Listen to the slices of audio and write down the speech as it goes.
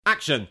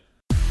Action!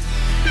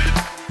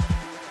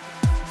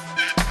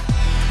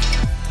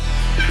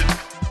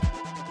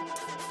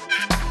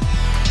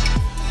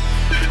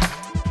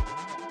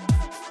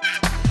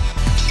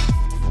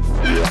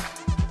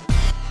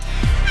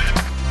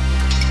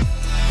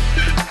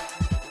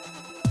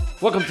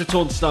 Welcome to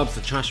Torn Stubs,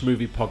 the trash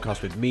movie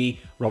podcast with me,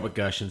 Robert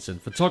Gershenson,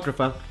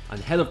 photographer and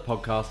head of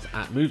podcast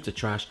at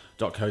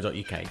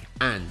movetotrash.co.uk,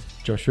 and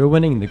Joshua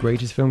Winning, the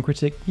greatest film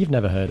critic you've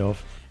never heard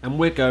of. And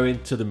we're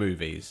going to the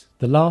movies.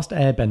 The Last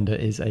Airbender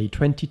is a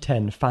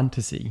 2010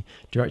 fantasy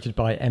directed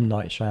by M.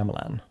 Night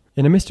Shyamalan.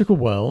 In a mystical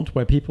world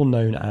where people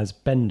known as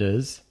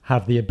benders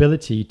have the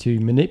ability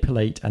to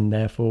manipulate and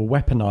therefore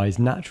weaponize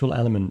natural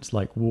elements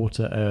like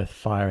water, earth,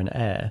 fire and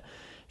air,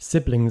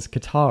 siblings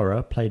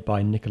Katara, played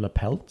by Nicola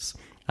Peltz,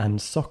 and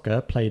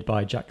Sokka, played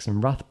by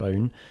Jackson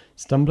Rathbone,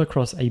 stumble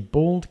across a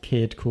bald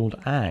kid called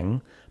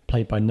Aang,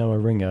 played by Noah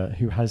Ringer,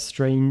 who has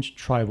strange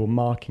tribal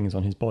markings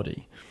on his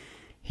body.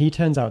 He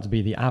turns out to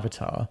be the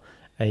Avatar,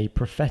 a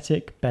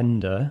prophetic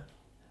bender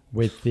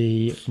with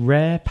the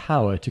rare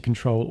power to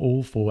control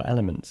all four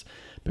elements.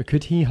 But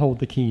could he hold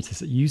the key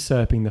to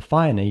usurping the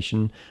Fire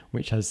Nation,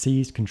 which has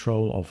seized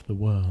control of the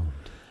world?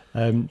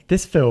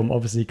 This film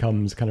obviously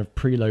comes kind of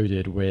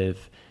preloaded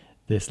with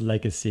this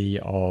legacy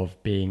of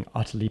being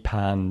utterly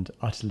panned,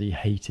 utterly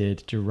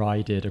hated,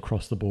 derided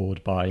across the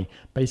board by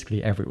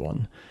basically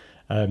everyone.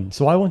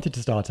 So I wanted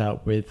to start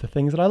out with the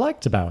things that I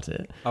liked about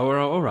it. Oh,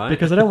 all right.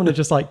 Because I don't want to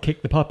just like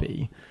kick the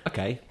puppy.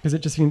 Okay. Because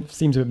it just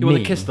seems a bit mean. You want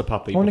to kiss the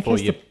puppy before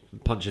you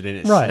punch it in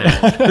its right.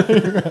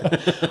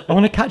 snout. I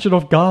want to catch it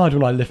off guard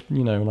when I lift,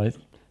 when I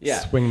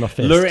swing my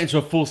fist. Lure it into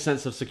a full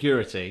sense of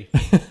security.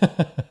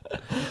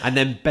 And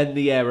then bend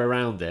the air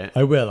around it.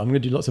 I will. I'm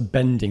going to do lots of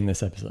bending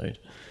this episode.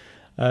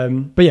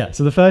 But yeah,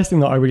 so the first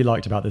thing that I really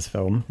liked about this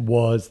film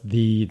was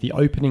the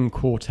opening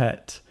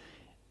quartet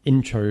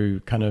intro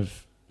kind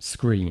of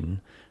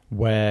screen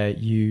where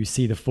you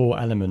see the four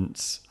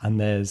elements and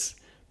there's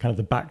kind of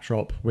the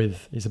backdrop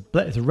with it's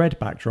a red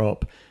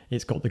backdrop.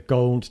 It's got the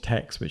gold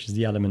text, which is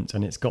the elements,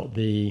 and it's got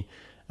the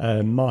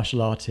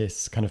martial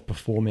artists kind of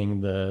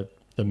performing the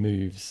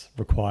moves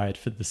required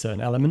for the certain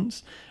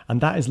elements,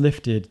 and that is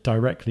lifted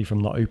directly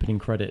from the opening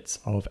credits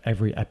of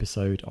every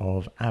episode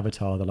of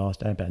Avatar: The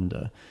Last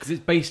Airbender. Because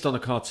it's based on a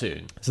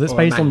cartoon. So it's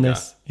based on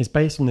this. It's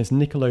based on this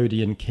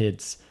Nickelodeon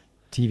kids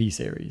TV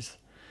series,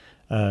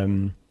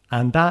 and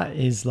that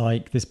is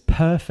like this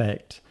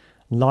perfect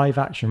live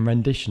action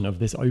rendition of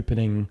this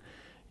opening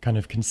kind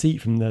of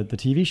conceit from the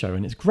TV show,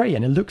 and it's great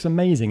and it looks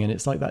amazing and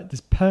it's like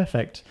this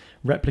perfect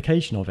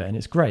replication of it and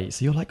it's great.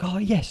 So you're like, oh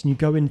yes, and you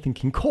go in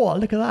thinking, cool,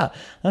 look at that,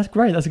 that's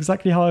great, that's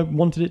exactly how I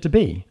wanted it to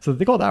be. So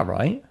they got that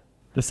right.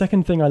 The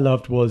second thing I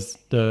loved was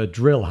the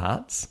drill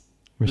hats.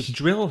 The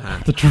drill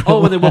hat? The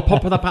drill when they were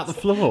popping up out the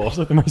floor. It's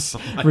like the most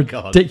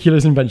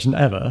ridiculous invention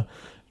ever,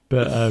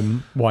 but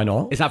why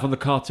not? Is that from the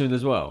cartoon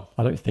as well?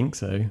 I don't think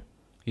so.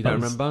 You don't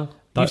remember?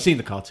 You've seen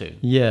the cartoon?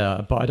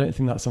 Yeah, but I don't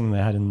think that's something they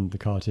had in the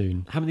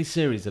cartoon. How many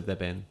series have there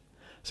been?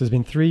 So there's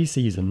been 3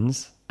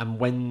 seasons.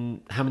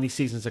 And how many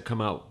seasons have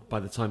come out by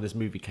the time this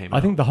movie came out?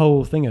 I think the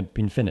whole thing had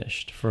been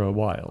finished for a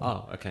while.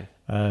 Oh, okay.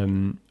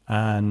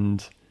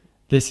 And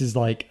this is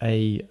like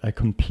a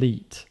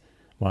complete...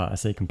 Well, I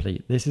say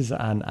complete. This is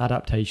an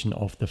adaptation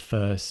of the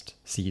first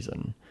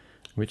season,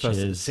 which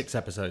is 6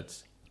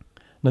 episodes.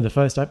 No, the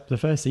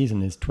first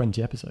season is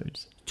 20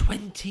 episodes.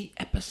 20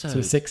 episodes?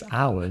 So 6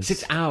 hours.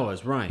 6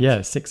 hours, right.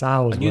 Yeah, 6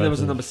 hours. I knew there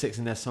was a number 6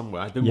 in there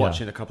somewhere. I've been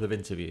watching a couple of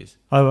interviews.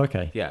 Oh,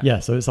 okay. Yeah.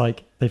 Yeah, so it's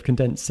like they've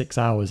condensed 6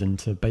 hours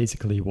into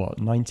basically,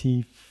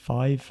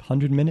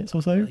 9,500 minutes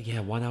or so?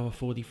 Yeah, 1 hour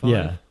 45.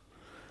 Yeah.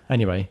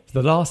 Anyway,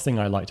 the last thing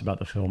I liked about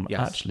the film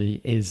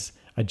actually is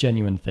a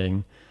genuine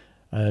thing,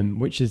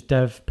 which is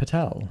Dev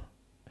Patel,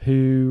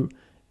 who,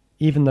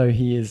 even though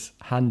he is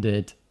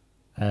handed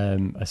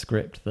a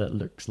script that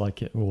looks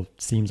like it or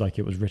seems like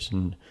it was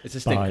written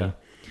by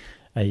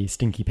a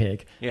stinky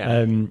pig.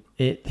 Yeah.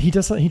 He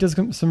does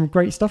some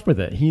great stuff with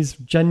it. He's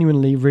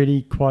genuinely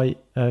really quite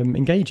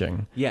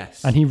engaging.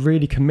 Yes. And he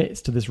really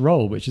commits to this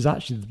role, which is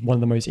actually one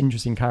of the most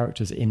interesting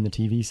characters in the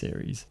TV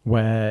series,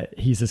 where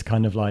he's this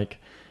kind of like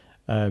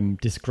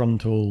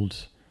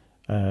disgruntled.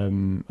 I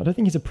don't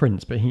think he's a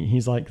prince, but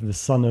he's like the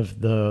son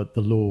of the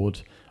Lord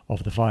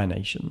of the Fire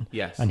Nation.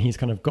 Yes. And he's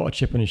kind of got a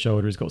chip on his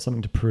shoulder. He's got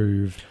something to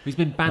prove. He's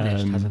been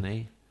banished, hasn't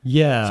he?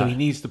 Yeah. So he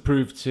needs to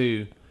prove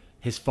to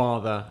his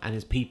father and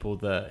his people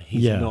that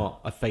he's not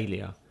a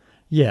failure.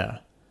 Yeah.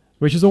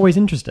 Which is always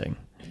interesting.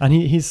 And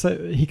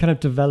he kind of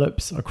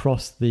develops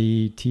across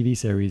the TV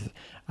series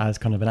as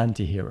kind of an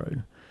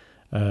anti-hero.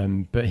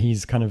 But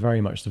he's kind of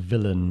very much the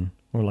villain,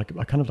 or like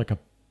a kind of like a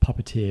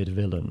puppeteered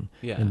villain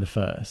in the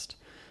first.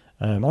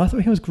 And I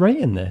thought he was great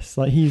in this.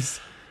 Like, he's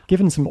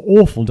given some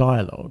awful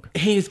dialogue.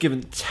 He is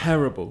given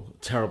terrible,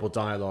 terrible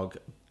dialogue.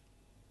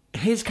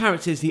 His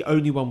character is the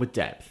only one with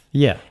depth.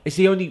 Yeah. It's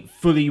the only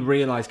fully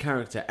realised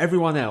character.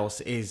 Everyone else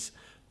is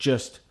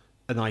just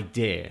an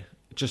idea,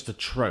 just a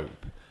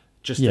trope,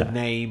 just a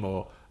name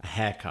or a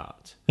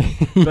haircut.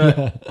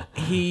 But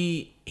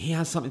he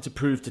has something to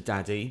prove to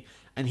Daddy,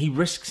 and he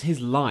risks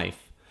his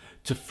life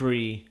to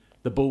free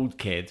the bald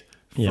kid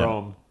Yeah.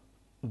 from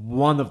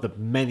one of the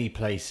many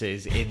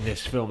places in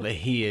this film that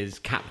he is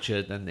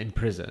captured and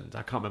imprisoned.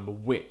 I can't remember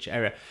which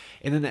area.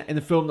 In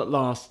a film that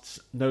lasts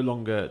no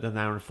longer than an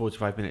hour and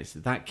 45 minutes,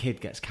 that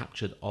kid gets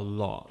captured a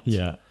lot.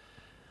 Yeah.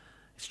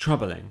 It's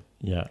troubling.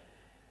 Yeah.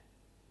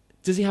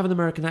 Does he have an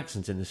American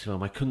accent in this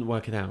film? I couldn't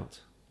work it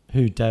out.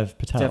 Who? Dev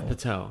Patel? Dev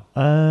Patel.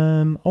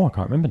 I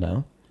can't remember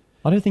now.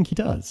 I don't think he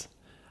does.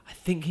 I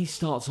think he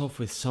starts off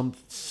with some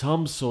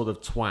sort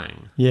of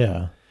twang.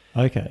 Yeah.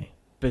 Okay.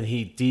 But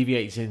he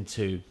deviates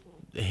into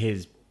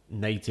his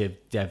native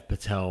Dev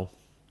Patel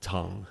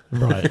tongue.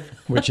 Right.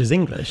 Which is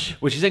English.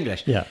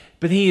 Yeah.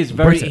 But he is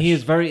very,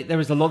 British. there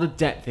is a lot of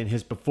depth in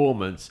his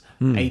performance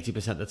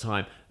 80% of the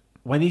time.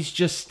 When he's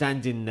just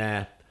standing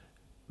there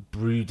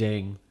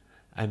brooding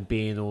and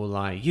being all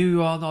like,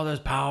 you are not as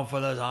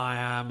powerful as I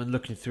am, and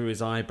looking through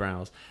his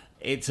eyebrows,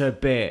 it's a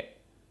bit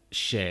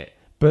shit.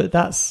 But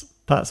that's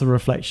a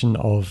reflection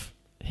of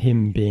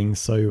him being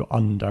so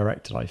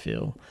undirected, I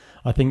feel.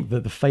 I think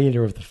that the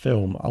failure of the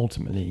film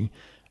ultimately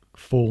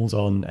falls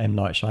on M.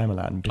 Night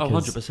Shyamalan.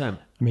 Because, 100%.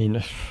 I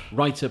mean...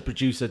 Writer,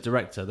 producer,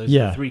 director. Those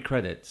are the 3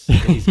 credits that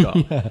he's got.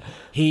 Yeah.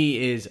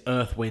 He is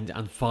Earth, Wind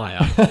and Fire.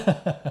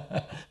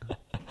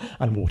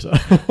 And water.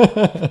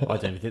 I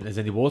don't even think there's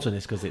any water in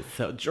this because it's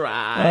so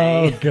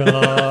dry. Oh,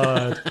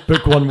 God.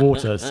 Book 1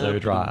 water, so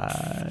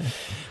dry.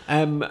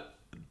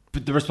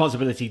 But the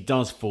responsibility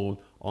does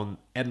fall on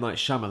M. Night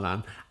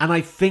Shyamalan. And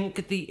I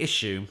think the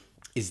issue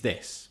is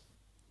this.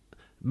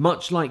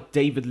 Much like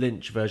David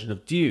Lynch version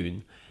of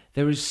Dune,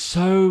 there is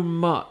so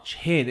much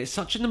here. It's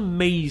such an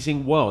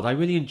amazing world. I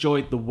really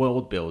enjoyed the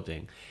world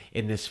building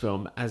in this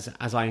film as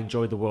I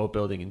enjoyed the world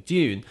building in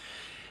Dune.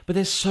 But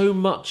there's so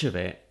much of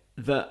it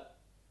that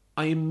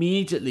I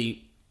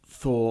immediately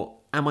thought,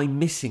 am I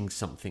missing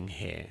something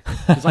here?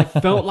 Because I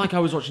felt like I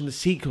was watching the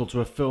sequel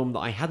to a film that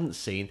I hadn't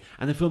seen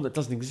and a film that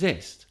doesn't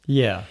exist.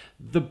 Yeah.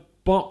 The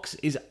box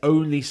is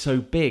only so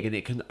big and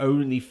it can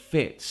only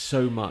fit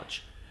so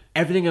much.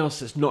 Everything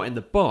else that's not in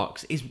the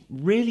box is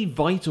really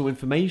vital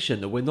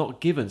information that we're not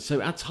given. So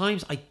at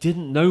times I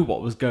didn't know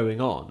what was going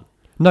on.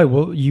 No,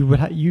 well, you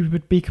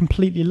would be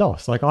completely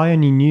lost. Like, I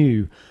only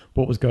knew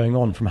what was going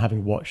on from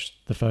having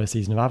watched the first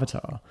season of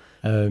Avatar.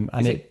 And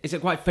is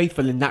it quite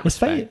faithful in that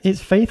respect?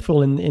 It's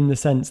faithful in the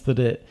sense that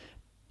it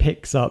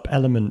picks up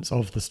elements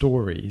of the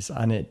stories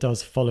and it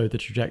does follow the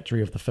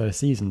trajectory of the first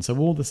season. So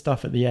all the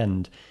stuff at the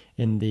end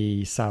in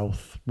the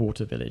South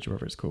Water Village,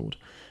 whatever it's called.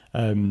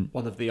 One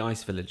of the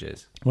ice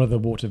villages. One of the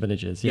water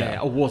villages, yeah.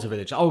 Yeah, a water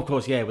village. Oh, of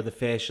course, yeah, with the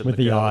fish and with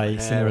the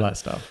ice and all that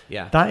stuff.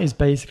 Yeah. That is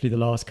basically the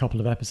last couple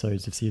of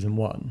episodes of season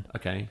 1.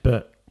 Okay.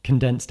 But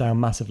condensed down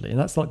massively. And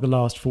that's like the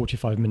last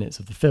 45 minutes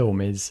of the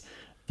film is,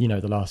 the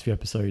last few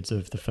episodes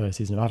of the first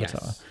season of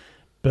Avatar. Yes.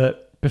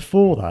 But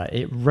before that,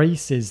 it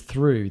races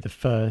through the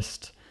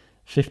first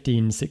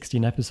 15,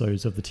 16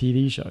 episodes of the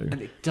TV show.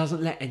 And it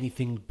doesn't let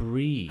anything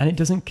breathe. And it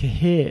doesn't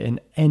cohere in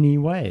any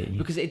way.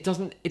 Because it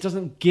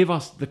doesn't give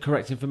us the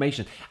correct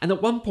information. And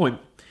at one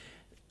point,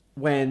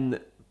 when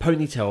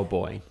Ponytail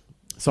Boy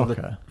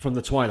from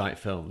the Twilight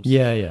films...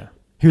 Yeah.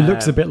 Who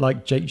looks a bit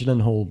like Jake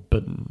Gyllenhaal,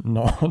 but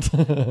not.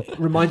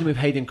 Reminded me of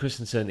Hayden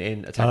Christensen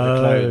in Attack of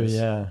the Clones.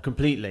 Yeah.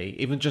 Completely.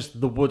 Even just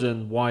the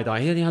wooden wide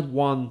eye. He only had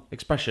one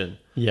expression.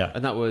 Yeah.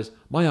 And that was,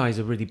 my eyes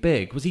are really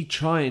big. Was he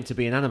trying to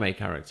be an anime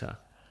character?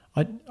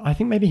 I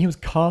think maybe he was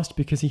cast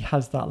because he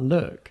has that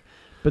look.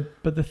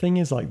 But the thing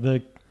is, like,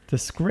 the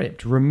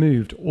script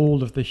removed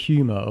all of the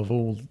humour of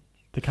all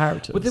the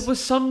characters. Well, there were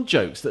some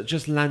jokes that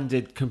just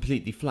landed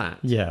completely flat.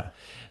 Yeah.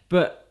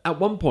 But at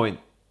one point,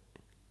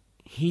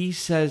 he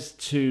says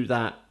to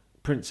that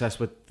princess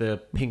with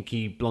the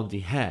pinky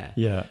blondie hair,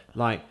 yeah,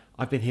 like,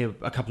 I've been here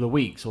a couple of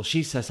weeks, or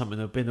she says something,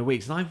 I've been a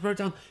week, and I wrote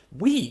down,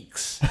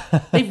 weeks?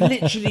 They've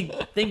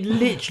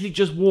literally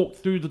just walked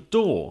through the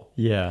door.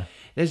 Yeah.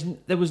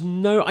 There was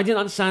no, I didn't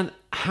understand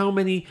I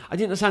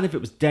didn't understand if it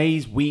was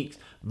days, weeks,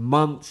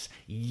 months,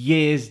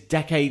 years,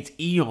 decades,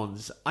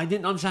 eons. I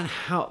didn't understand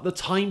how the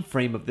time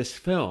frame of this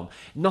film.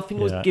 Nothing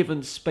was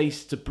given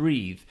space to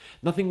breathe.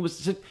 Nothing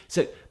was,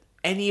 so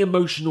any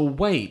emotional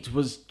weight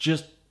was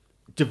just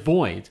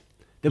devoid.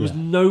 There was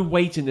no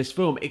weight in this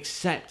film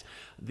except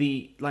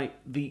the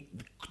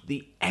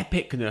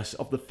epicness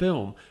of the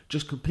film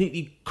just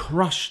completely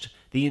crushed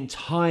the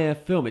entire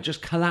film. It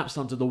just collapsed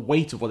under the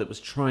weight of what it was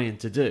trying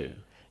to do.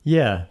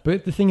 Yeah,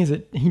 but the thing is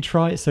that M.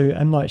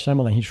 Night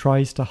Shyamalan, he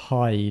tries to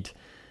hide,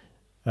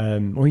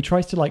 or he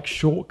tries to like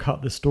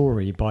shortcut the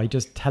story by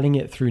just telling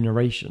it through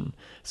narration.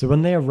 So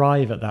when they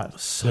arrive at that,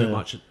 so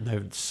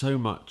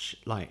much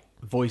like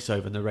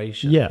voiceover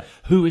narration. Yeah,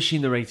 who is she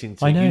narrating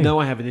to? I know.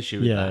 I have an issue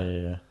with that.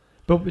 Yeah.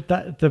 But with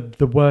that,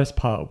 the worst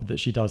part that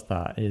she does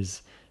that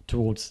is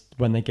towards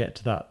when they get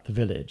to the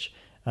village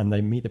and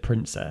they meet the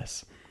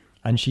princess,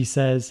 and she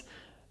says,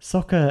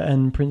 Sokka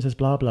and Princess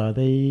Blah Blah,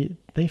 they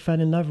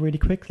fell in love really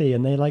quickly,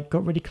 and they like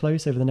got really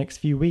close over the next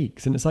few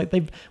weeks. And it's like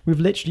we've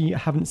literally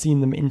haven't seen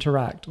them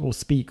interact or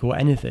speak or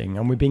anything,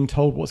 and we're being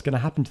told what's going to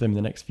happen to them in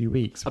the next few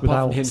weeks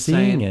without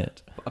seeing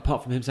it.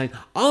 Apart from him saying,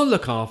 "I'll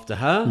look after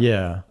her."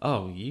 Yeah.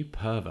 Oh, you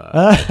pervert.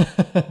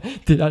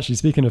 Actually,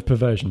 speaking of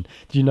perversion,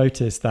 did you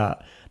notice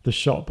that the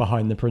shot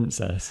behind the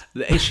princess?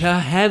 Her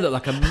hair looked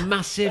like a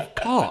massive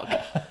cock.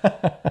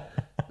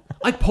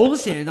 I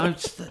paused it and I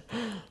was just,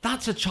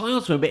 that's a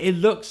child's film, but it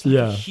looks like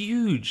a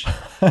huge,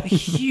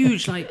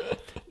 like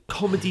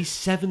comedy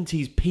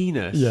 70s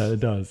penis. Yeah, it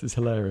does. It's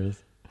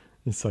hilarious.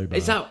 It's so bad.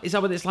 Is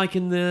that what it's like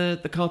in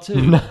the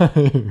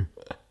cartoon?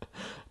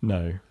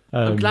 No.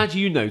 I'm glad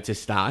you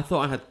noticed that. I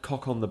thought I had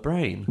cock on the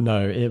brain.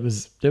 No, it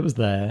was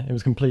there. It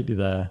was completely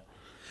there.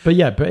 But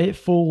it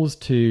falls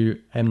to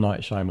M.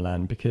 Night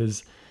Shyamalan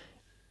because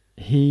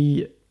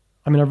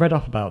I read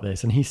up about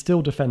this and he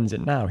still defends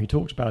it now. He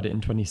talked about it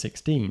in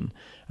 2016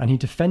 and he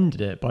defended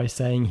it by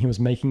saying he was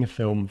making a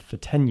film for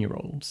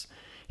 10-year-olds.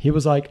 He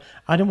was like,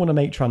 I don't want to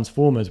make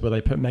Transformers where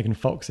they put Megan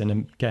Fox in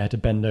and get her to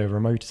bend over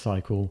a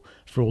motorcycle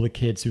for all the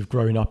kids who've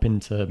grown up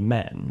into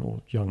men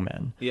or young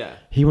men. Yeah.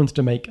 He wanted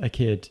to make a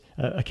kid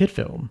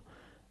film.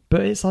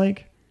 But it's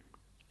like,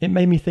 it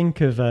made me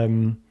think of,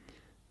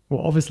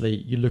 obviously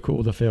you look at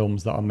all the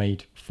films that are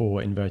made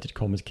for inverted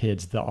commas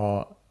kids that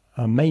are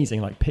amazing,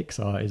 like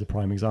Pixar is a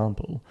prime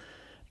example.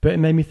 But it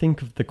made me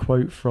think of the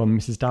quote from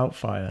Mrs.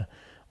 Doubtfire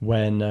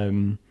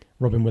when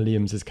Robin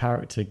Williams'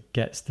 character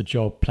gets the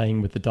job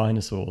playing with the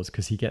dinosaurs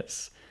because he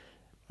gets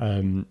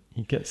I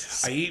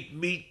eat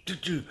meat to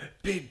do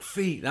big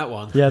feet. That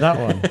one. Yeah, that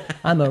one.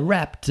 I'm a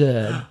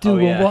raptor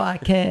doing what I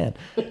can.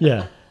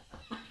 Yeah.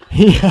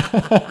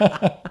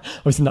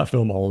 I've seen that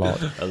film a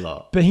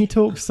lot. But he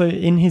talks, so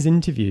in his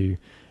interview,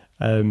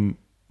 when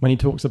he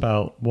talks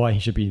about why he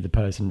should be the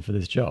person for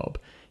this job,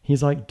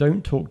 he's like,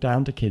 don't talk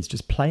down to kids,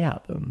 just play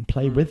at them,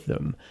 play with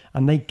them,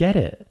 and they get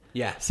it.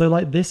 Yeah. So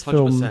like this 100%.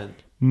 film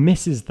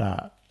misses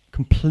that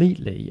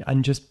completely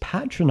and just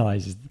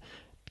patronizes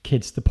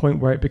kids to the point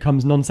where it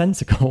becomes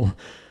nonsensical.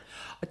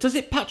 Does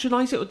it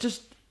patronize it, or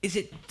just is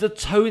it the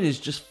tone is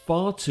just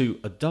far too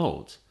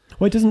adult?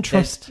 Well, it doesn't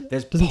trust.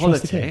 There's doesn't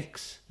politics.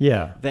 Trust the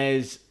yeah.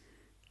 There's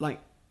like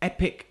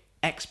epic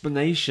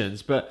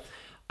explanations, but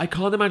I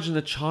can't imagine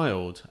a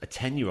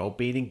 10-year-old,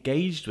 being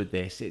engaged with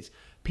this. It's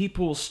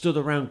people stood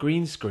around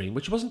green screen,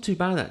 which wasn't too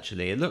bad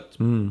actually. It looked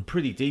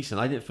pretty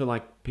decent. I didn't feel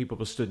like people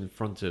were stood in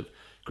front of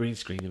green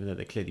screen, even though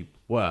they clearly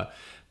were.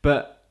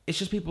 But it's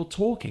just people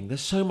talking.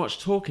 There's so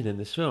much talking in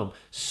this film.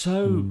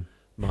 So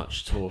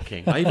much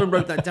talking. I even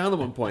wrote that down at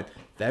one point.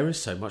 There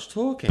is so much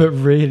talking. But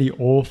really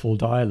awful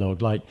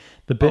dialogue. Like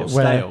the bit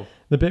where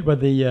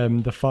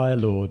the Fire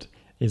Lord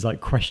is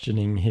like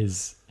questioning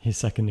his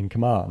second in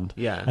command.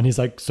 Yeah. And he's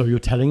like, so you're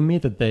telling me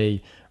that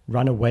they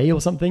ran away or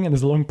something? And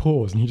there's a long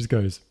pause and he just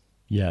goes,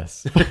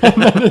 yes.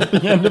 And then at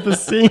the end of the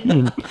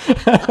scene.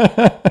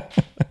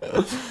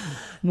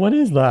 What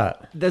is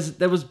that?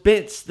 There was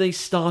bits they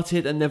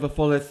started and never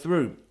followed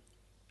through.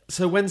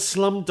 So when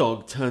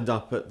Slumdog turned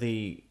up at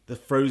the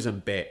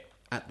Frozen bit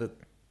at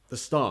the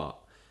start,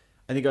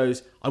 and he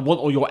goes, I want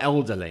all your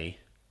elderly.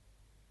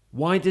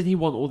 Why did he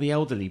want all the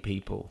elderly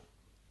people?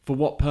 For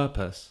what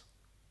purpose?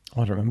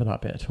 I don't remember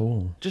that bit at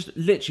all. Just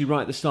literally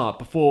right at the start,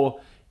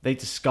 before they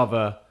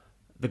discover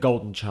the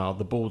golden child,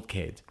 the bald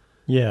kid,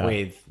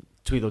 with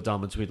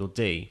Tweedledum and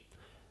Tweedledee.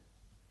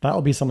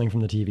 That'll be something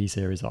from the TV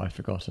series that I've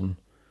forgotten.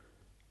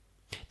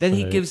 Then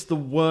he gives the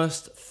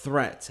worst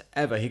threat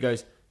ever. He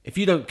goes, if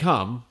you don't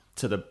come,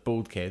 to the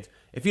bald kid,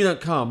 if you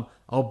don't come,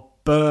 I'll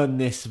burn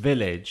this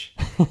village.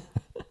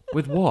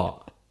 With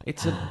what?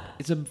 It's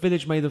a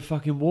village made of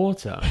fucking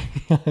water.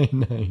 I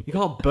know. You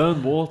can't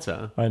burn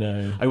water. I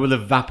know. I will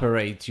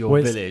evaporate your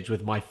village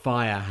with my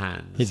fire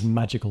hands. His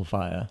magical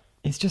fire.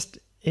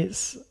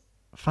 It's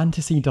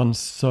fantasy done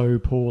so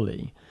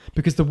poorly.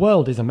 Because the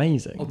world is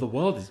amazing. Oh, the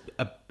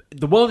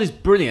world is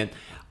brilliant.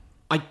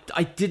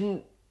 I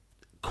didn't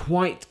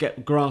quite get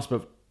a grasp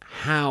of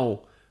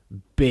how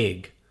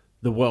big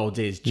the world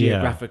is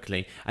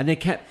geographically, and they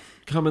kept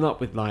coming up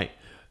with like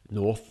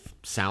North,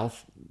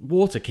 South,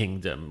 Water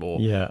Kingdom,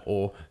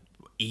 or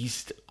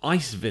East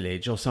Ice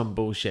Village, or some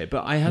bullshit.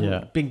 But I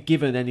hadn't been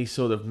given any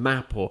sort of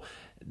map, or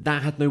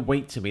that had no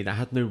weight to me. That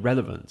had no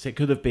relevance. It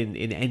could have been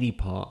in any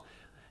part.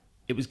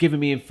 It was giving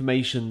me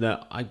information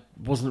that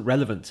wasn't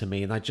relevant to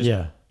me, and I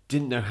just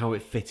didn't know how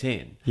it fit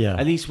in. Yeah.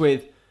 At least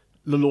with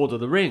The Lord of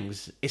the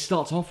Rings, it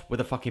starts off with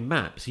a fucking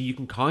map, so you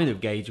can kind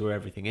of gauge where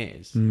everything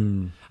is.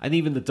 And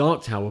even the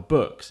Dark Tower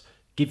books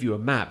give you a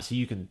map, so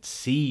you can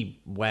see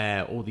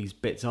where all these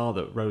bits are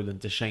that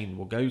Roland Deschain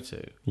will go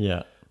to.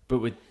 Yeah. But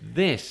with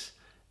this,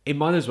 it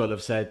might as well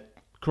have said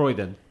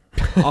Croydon,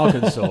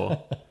 Arkansas,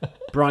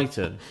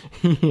 Brighton.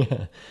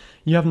 Yeah.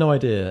 You have no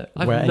idea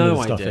where any of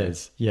the stuff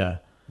is. Yeah.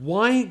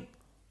 Why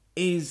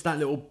is that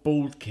little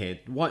bald kid,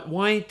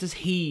 why does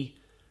he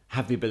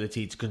have the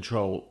ability to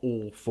control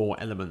all four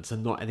elements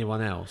and not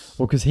anyone else?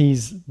 Well, because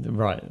he's...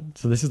 Right.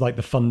 So this is like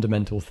the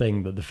fundamental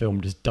thing that the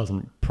film just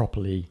doesn't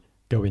properly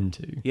go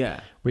into. Yeah.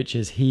 Which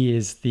is, he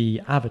is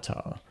the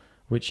Avatar,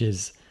 which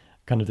is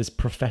kind of this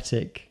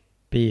prophetic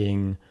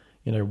being,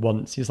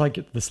 once, it's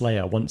like the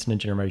Slayer, once in a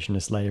generation,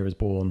 a Slayer is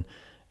born.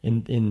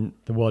 In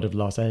the world of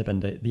Last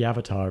Airbender, the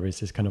Avatar is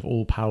this kind of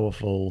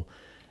all-powerful,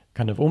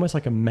 kind of almost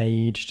like a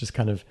mage, just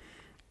kind of,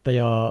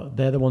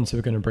 they're the ones who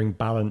are going to bring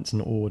balance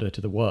and order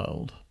to the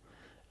world.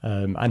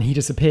 And he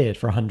disappeared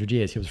for 100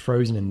 years. He was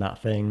frozen in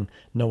that thing.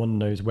 No one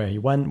knows where he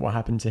went, what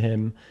happened to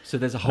him. So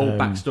there's a whole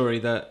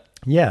backstory that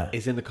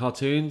is in the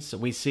cartoons.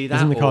 We see that?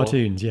 It's in the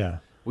cartoons, yeah.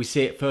 We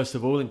see it first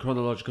of all in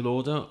chronological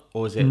order,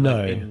 or is it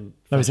no? In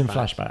that was in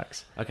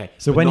flashbacks. Okay.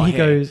 So when he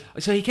goes...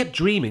 So he kept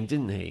dreaming,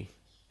 didn't he?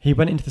 He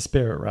went into the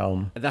spirit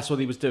realm. And that's what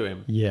he was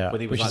doing? Yeah,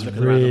 when he was which is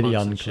looking around really the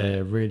monks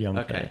unclear, really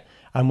unclear. Okay.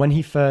 And when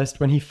he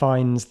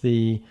finds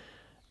the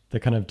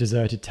kind of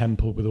deserted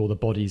temple with all the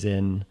bodies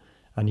in,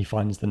 and he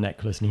finds the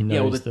necklace, and he knows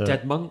all the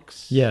dead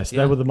monks. Yes,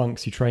 they were the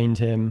monks who trained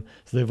him.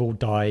 So they've all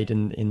died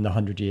in the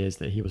 100 years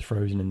that he was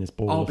frozen in this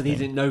ball. Oh, but he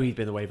didn't know he'd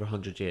been away for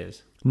 100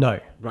 years.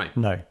 No, right,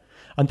 no,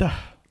 and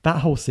that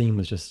whole scene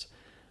was just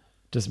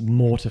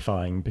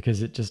mortifying,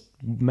 because it just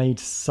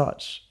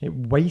it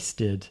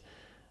wasted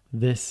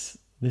this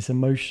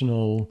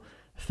emotional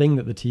thing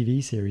that the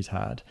TV series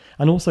had.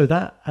 And also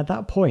that at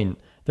that point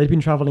they'd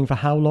been traveling for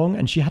how long,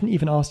 and she hadn't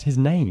even asked his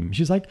name.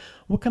 She was like,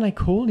 what can I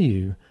call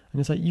you? And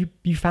it's like,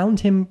 you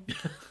found him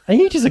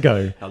ages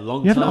ago. A long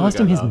time. You haven't asked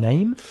him his now.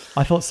 name?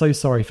 I felt so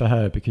sorry for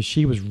her, because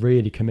she was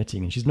really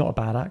committing, and she's not a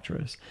bad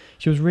actress.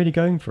 She was really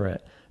going for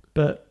it.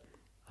 But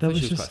she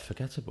was quite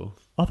forgettable.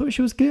 I thought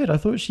she was good. I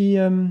thought she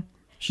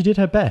did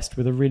her best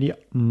with a really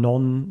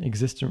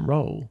non-existent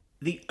role.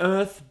 The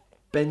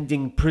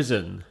earth-bending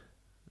prison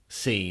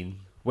scene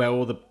where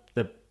all the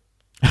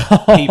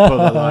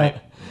people are like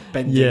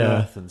bending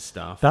earth and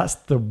stuff. That's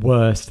the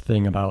worst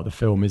thing about the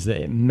film, is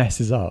that it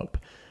messes up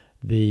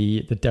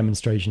the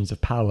demonstrations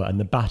of power and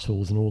the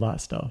battles and all that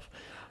stuff.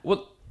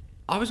 Well,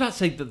 I was about to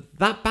say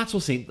that battle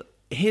scene,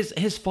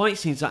 his fight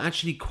scenes are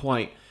actually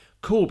quite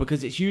cool,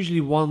 because it's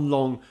usually one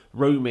long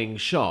roaming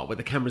shot where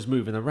the camera's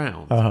moving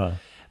around.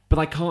 But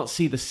I can't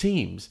see the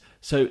seams.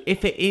 So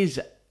if it is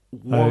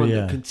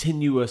one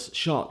continuous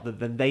shot that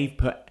then they've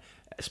put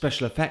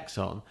special effects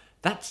on,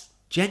 that's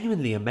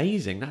genuinely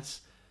amazing.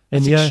 That's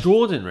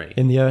extraordinary.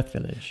 In the Earth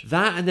Village.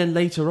 That, and then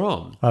later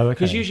on. Oh, okay.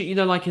 Because usually,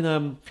 like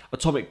in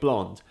Atomic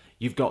Blonde,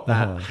 you've got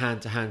that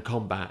hand-to-hand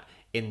combat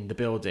in the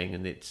building,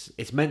 and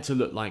it's meant to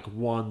look like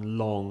one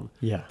long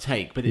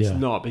take, but it's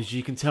not, because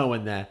you can tell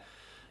when they're,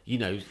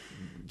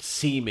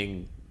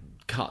 seaming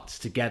cuts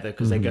together,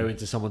 because they go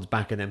into someone's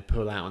back and then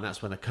pull out, and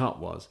that's when the cut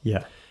was.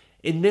 Yeah.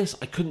 In this,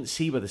 I couldn't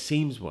see where the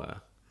seams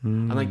were.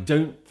 And I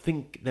don't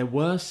think there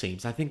were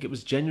seams. I think it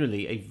was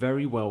generally a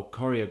very well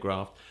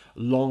choreographed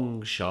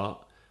long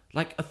shot,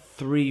 like a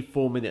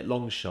 3-4 minute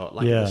long shot,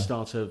 like at the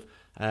start of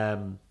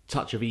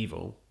Touch of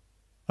Evil.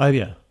 Oh,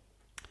 yeah.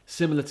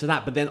 Similar to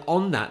that, but then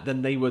on that,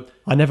 then they would...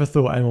 I never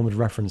thought anyone would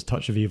reference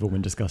Touch of Evil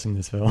when discussing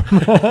this film.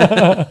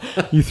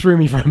 You threw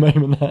me for a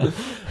moment there.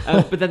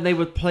 But then they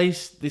would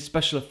place the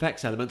special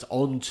effects elements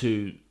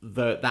onto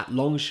that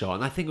long shot,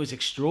 and I think it was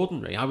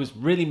extraordinary. I was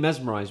really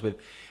mesmerised with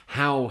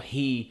how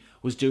he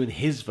was doing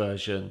his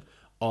version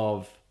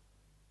of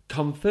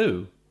Kung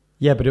Fu.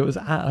 Yeah, but it was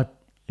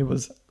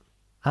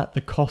at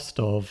the cost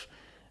of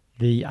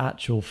the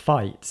actual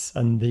fights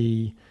and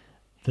the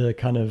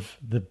kind of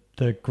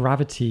the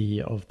gravity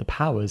of the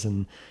powers.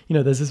 And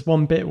there's this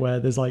one bit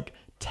where there's like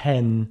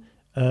 10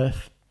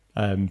 earth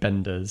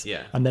benders,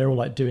 and they're all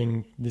like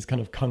doing these kind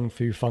of kung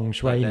fu feng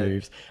shui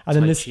moves, and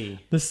then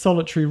this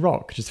solitary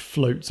rock just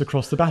floats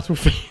across the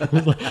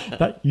battlefield. Like,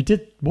 that you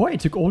did what?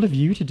 It took all of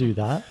you to do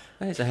that?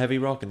 It's a heavy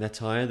rock, and they're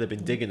tired. They've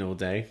been digging all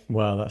day.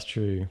 Well, that's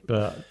true,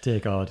 but dear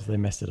God, they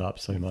messed it up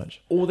so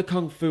much. All the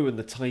kung fu and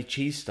the tai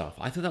chi stuff,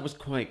 I thought that was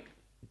quite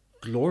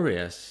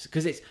glorious,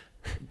 because it's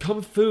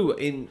kung fu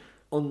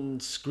on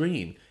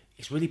screen.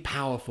 It's really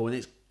powerful,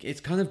 and it's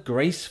kind of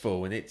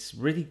graceful, and it's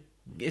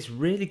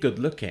really good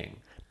looking.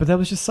 But there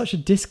was just such a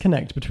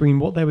disconnect between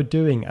what they were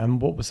doing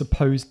and what was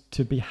supposed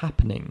to be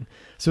happening.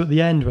 So at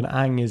the end, when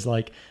Aang is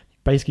like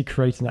basically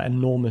creating that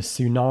enormous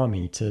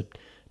tsunami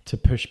to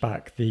push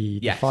back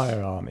the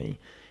fire army,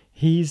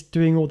 he's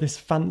doing all this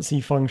fancy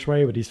feng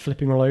shui where he's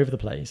flipping all over the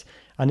place,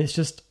 and it's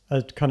just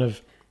a kind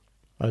of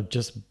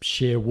just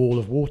sheer wall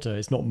of water.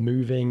 It's not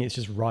moving, it's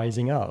just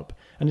rising up.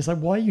 And it's like,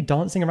 why are you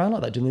dancing around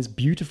like that, doing these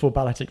beautiful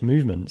balletic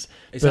movements?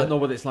 Is that not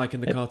what it's like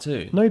in the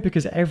cartoon? No,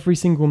 because every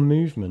single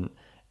movement,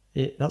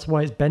 that's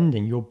why it's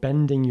bending. You're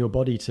bending your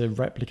body to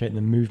replicate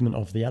the movement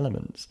of the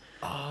elements.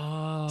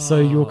 Oh. So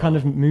you're kind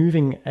of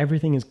moving,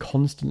 everything is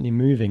constantly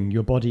moving,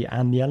 your body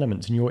and the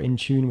elements, and you're in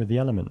tune with the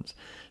elements.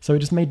 So it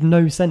just made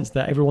no sense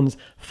that everyone's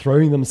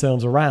throwing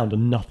themselves around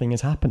and nothing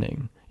is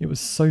happening. It was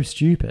so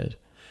stupid.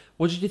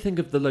 What did you think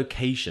of the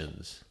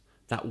locations,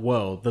 that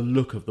world, the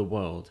look of the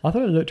world? I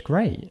thought it looked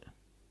great.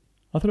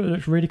 I thought it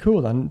looked really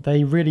cool, and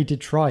they really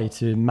did try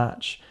to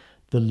match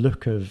the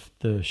look of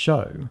the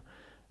show.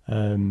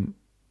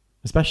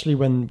 Especially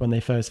when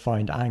they first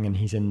find Aang and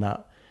he's in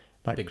that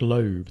big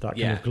globe, that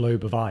kind of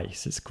globe of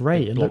ice. It's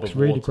great. It looks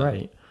really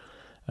great.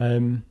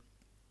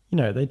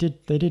 They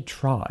did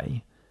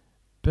try,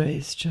 but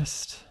it's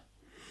just,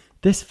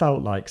 this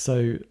felt like,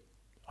 so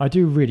I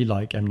do really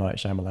like M. Night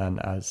Shyamalan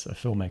as a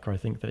filmmaker. I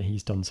think that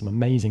he's done some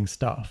amazing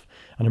stuff,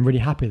 and I'm really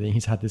happy that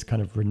he's had this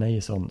kind of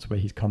renaissance where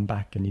he's come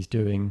back and he's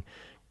doing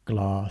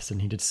Glass,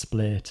 and he did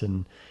Split,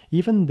 and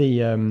even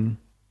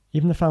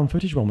the found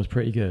footage one was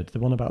pretty good. The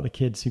one about the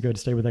kids who go to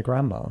stay with their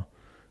grandma.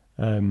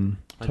 I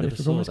totally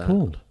forgot what it's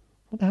called.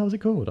 What the hell was it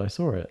called? I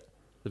saw it.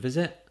 The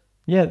Visit?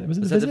 Yeah, was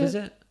it The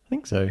Visit? I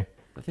think so.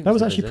 That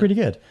was actually pretty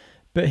good.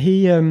 But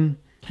he,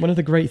 one of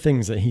the great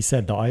things that he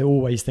said that I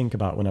always think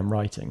about when I'm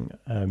writing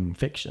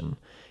fiction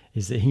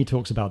is that he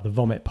talks about the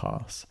vomit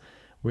pass,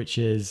 which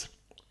is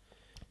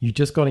you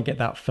just got to get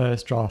that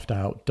first draft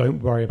out.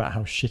 Don't worry about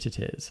how shit it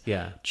is.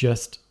 Yeah.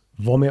 Just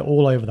vomit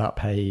all over that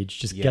page.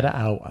 Just get it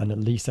out, and at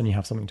least then you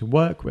have something to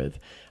work with.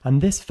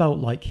 And this felt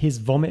like his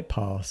vomit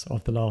pass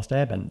of The Last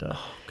Airbender.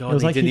 Oh,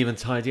 God, he didn't even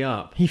tidy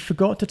up. He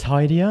forgot to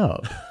tidy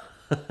up.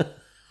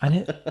 And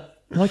it...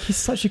 Like, he's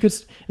such a good...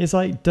 It's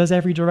like, does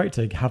every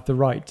director have the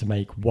right to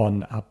make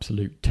one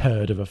absolute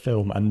turd of a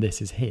film, and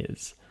this is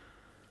his?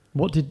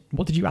 What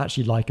did you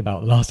actually like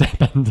about The Last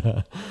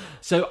Airbender?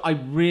 So I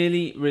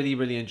really, really,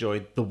 really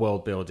enjoyed the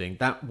world building.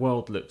 That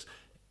world looks...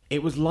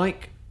 It was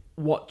like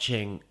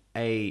watching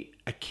a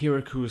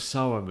Akira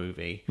Kurosawa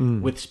movie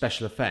with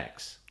special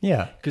effects.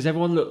 Yeah. Because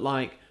everyone looked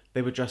like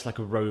they were dressed like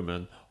a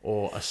Roman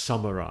or a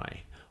samurai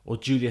or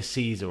Julius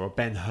Caesar or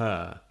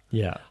Ben-Hur.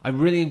 Yeah. I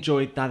really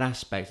enjoyed that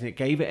aspect, and it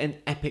gave it an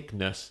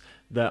epicness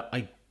that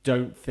I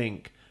don't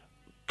think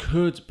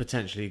could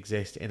potentially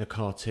exist in a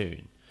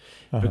cartoon,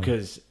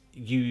 because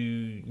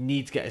you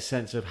need to get a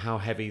sense of how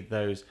heavy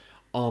those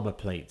armor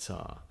plates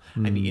are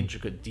and the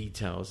intricate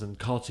details, and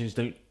cartoons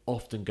don't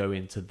often go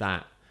into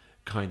that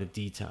kind of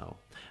detail.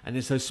 And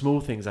it's those small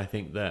things, I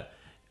think, that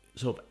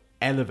sort of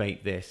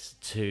elevate this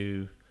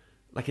to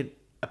like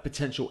a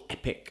potential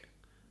epic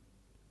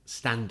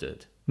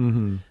standard.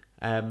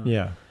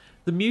 Yeah.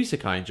 The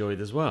music I enjoyed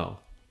as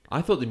well.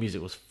 I thought the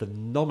music was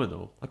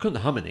phenomenal. I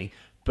couldn't hum any,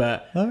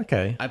 but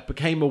I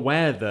became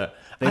aware that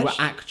they were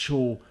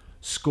actual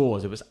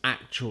scores. It was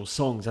actual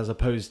songs as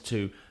opposed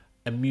to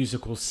a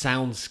musical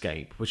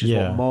soundscape, which is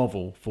what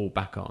Marvel fall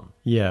back on.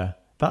 Yeah.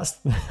 That's,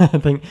 I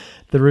think,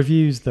 the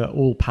reviews that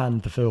all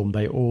panned the film,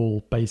 they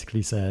all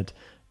basically said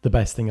the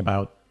best thing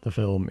about the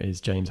film is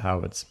James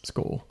Howard's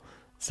score.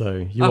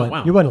 So you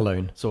weren't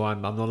alone. So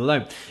I'm not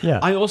alone. Yeah.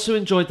 I also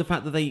enjoyed the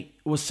fact that they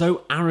were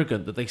so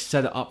arrogant that they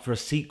set it up for a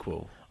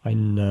sequel. I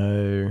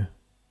know.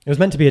 It was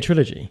meant to be a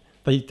trilogy.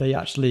 They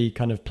actually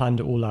kind of planned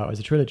it all out as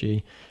a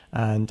trilogy,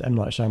 and M.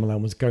 Night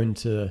Shyamalan was going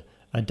to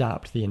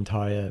adapt the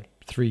entire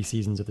 3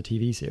 seasons of the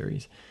TV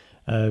series.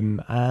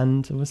 And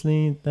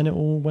obviously then it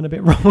all went a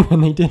bit wrong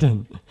and they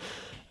didn't.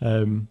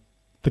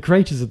 The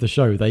creators of the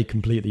show, they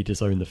completely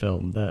disowned the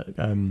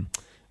film.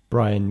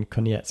 Brian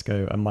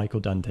Konietzko and Michael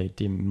Dante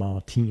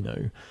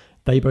DiMartino,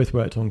 they both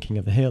worked on King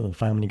of the Hill and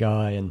Family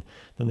Guy, and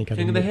then they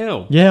King of the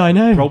Hill? Yeah, I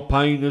know.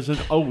 Propane is an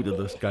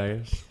odorless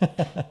gas.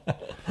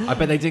 I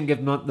bet they didn't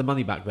give the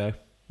money back, though.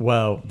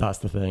 Well, that's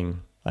the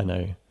thing. I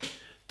know.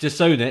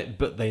 Disown it,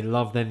 but they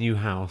love their new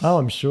house. Oh,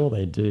 I'm sure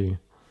they do.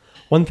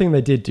 One thing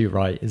they did do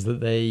right is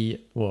that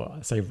they... Well,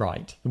 I say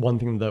right. The one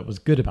thing that was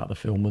good about the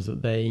film was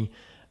that they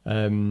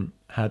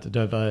had a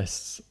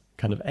diverse,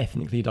 kind of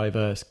ethnically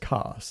diverse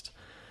cast.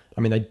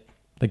 I mean,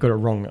 they got it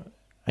wrong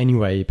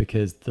anyway,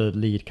 because the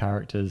lead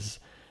characters,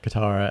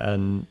 Katara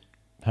and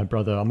her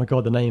brother, oh my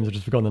God, the names, I've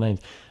just forgotten the names.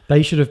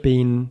 They should have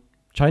been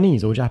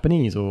Chinese or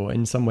Japanese or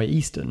in some way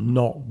Eastern,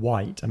 not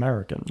white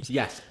Americans.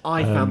 Yes,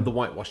 I found the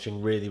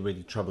whitewashing really,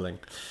 really troubling.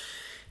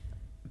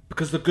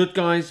 Because the good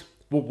guys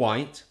were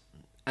white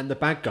and the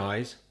bad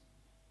guys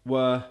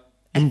were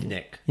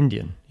ethnic.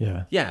 Indian,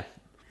 yeah. Yeah,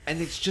 and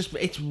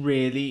it's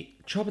really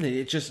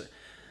troubling.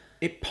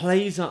 It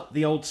plays up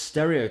the old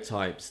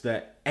stereotypes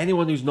that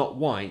anyone who's not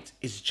white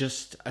is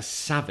just a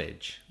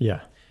savage. Yeah.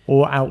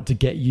 Or out to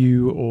get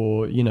you,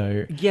 or,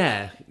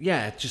 Yeah,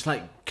 just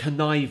like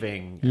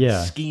conniving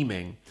and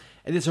scheming.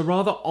 And it's a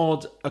rather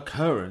odd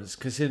occurrence,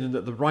 considering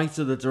that the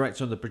writer, the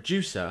director, and the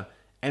producer,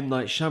 M.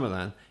 Night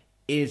Shyamalan,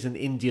 is an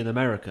Indian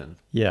American.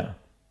 Yeah.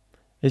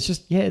 It's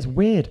just, it's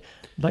weird.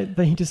 Like,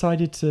 he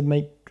decided to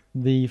make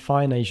the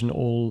Fire Nation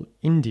all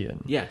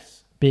Indian.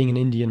 Yes. Being an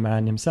Indian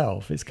man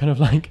himself. It's kind of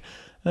like...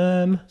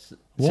 what?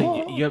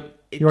 So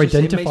you're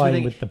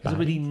identifying with the band. It's a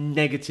really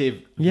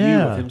negative view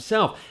of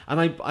himself. And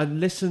I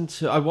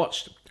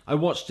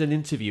watched an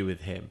interview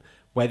with him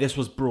where this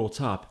was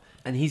brought up,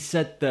 and he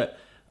said that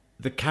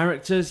the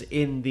characters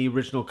in the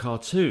original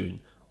cartoon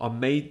are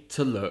made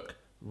to look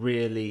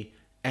really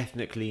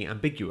ethnically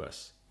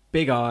ambiguous.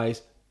 Big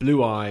eyes,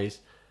 blue eyes,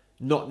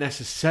 not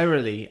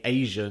necessarily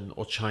Asian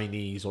or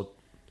Chinese or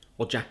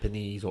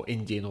Japanese or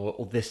Indian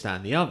or this, that,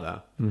 and the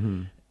other.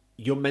 Mm-hmm.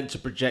 You're meant to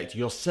project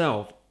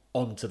yourself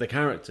onto the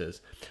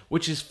characters,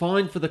 which is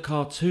fine for the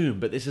cartoon,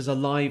 but this is a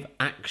live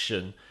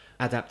action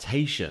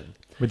adaptation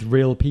with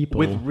real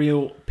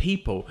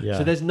people. Yeah.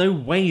 So there's no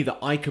way that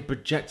I could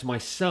project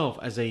myself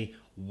as a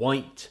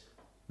white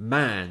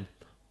man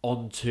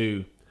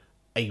onto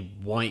a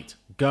white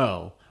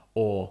girl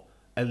or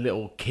a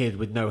little kid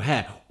with no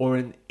hair or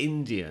an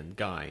Indian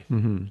guy.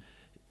 Mm-hmm.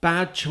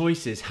 Bad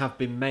choices have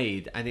been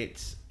made, and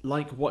it's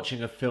like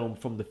watching a film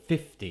from the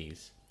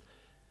 50s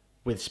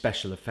with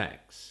special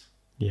effects.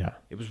 Yeah.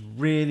 It was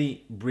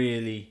really,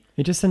 really,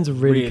 It just sends a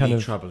really kind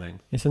of troubling.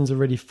 It sends a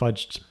really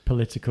fudged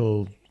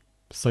political,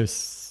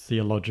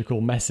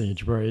 sociological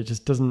message where it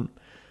just doesn't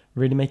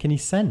really make any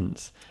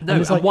sense. No,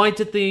 and why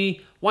did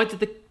the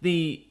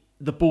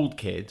bald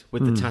kid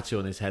with the tattoo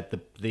on his head,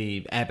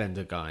 the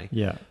Airbender guy,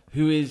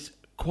 who is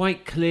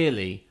quite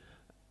clearly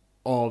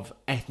of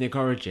ethnic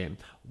origin,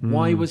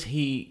 why was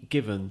he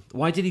given?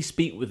 Why did he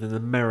speak with an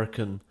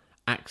American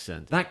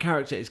accent? That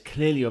character is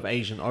clearly of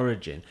Asian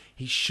origin.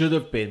 He should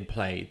have been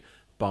played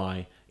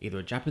by either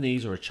a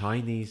Japanese or a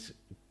Chinese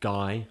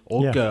guy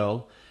or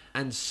girl,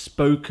 and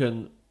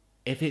spoken.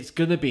 If it's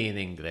going to be in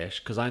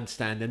English, because I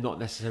understand they're not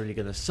necessarily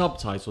going to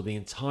subtitle the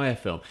entire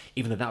film,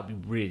 even though that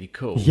would be really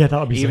cool. Yeah, that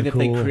would be even so if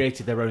cool. they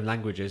created their own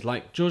languages,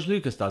 like George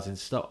Lucas does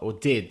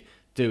did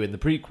do in the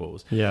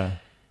prequels. Yeah,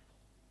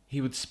 he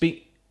would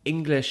speak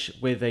English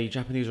with a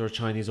Japanese or a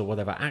Chinese or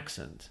whatever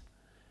accent.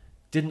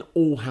 Didn't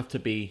all have to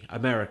be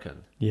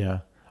American. Yeah,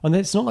 and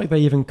it's not like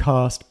they even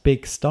cast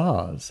big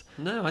stars.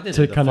 No, I didn't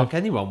know the fuck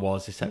anyone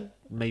was, except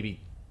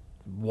maybe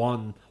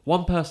one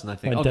person. I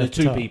think. Like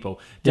two people.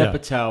 Dev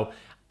Patel.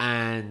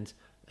 And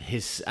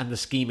the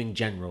scheming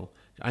general.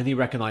 I only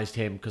recognised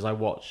him because I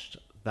watched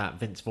that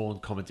Vince Vaughn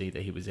comedy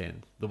that he was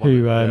in. The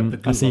one the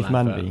Asif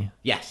Manvi.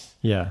 Yes.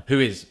 Yeah. Who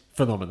is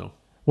phenomenal.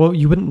 Well,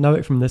 you wouldn't know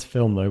it from this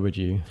film, though, would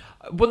you?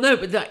 Well, no,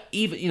 but that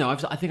even I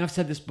think I've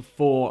said this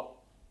before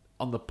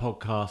on the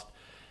podcast.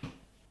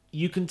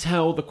 You can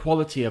tell the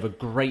quality of a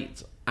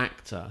great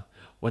actor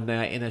when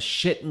they're in a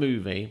shit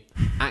movie,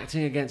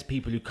 acting against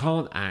people who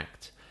can't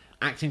act,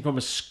 acting from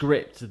a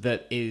script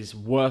that is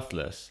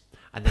worthless.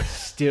 And they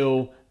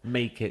still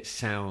make it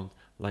sound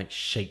like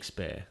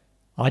Shakespeare.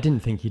 I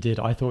didn't think he did.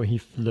 I thought he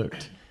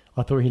looked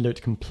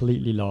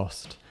completely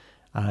lost,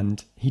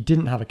 and he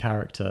didn't have a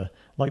character.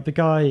 Like the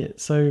guy,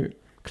 so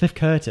Cliff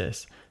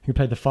Curtis, who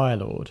played the Fire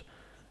Lord,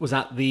 was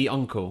that the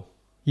uncle?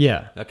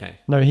 Yeah. Okay.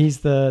 No,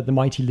 he's the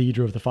mighty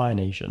leader of the Fire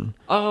Nation.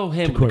 Oh,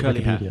 him with the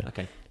curly hair.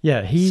 Okay.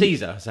 Yeah,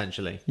 Caesar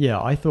essentially.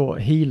 Yeah, I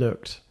thought he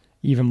looked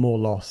even more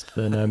lost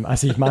than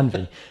Asif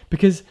Manvi,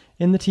 because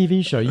in the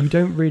TV show you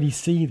don't really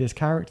see this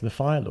character, the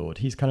Fire Lord.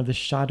 He's kind of the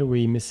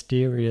shadowy,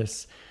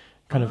 mysterious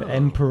kind of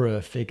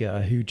emperor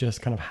figure who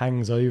just kind of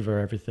hangs over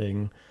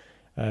everything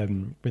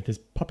with his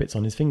puppets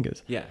on his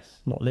fingers. Yes.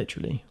 Not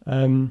literally.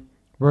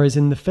 Whereas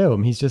in the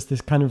film, he's just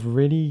this kind of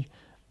really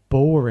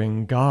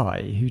boring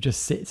guy who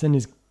just sits in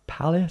his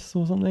palace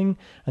or something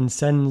and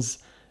sends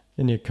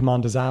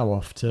Commander Zhao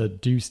off to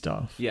do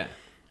stuff. Yeah.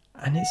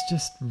 And it's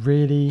just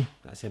really...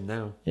 That's him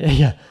now.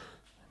 Yeah.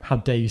 How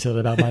dare you say that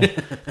about my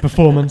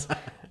performance?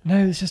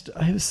 No,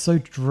 it was so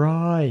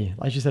dry.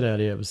 Like you said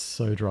earlier, it was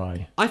so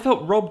dry. I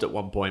felt robbed at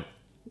one point.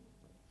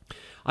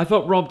 I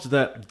felt robbed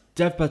that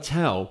Dev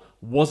Patel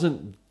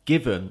wasn't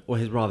given, or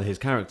his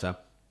character,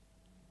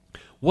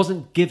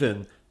 wasn't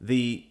given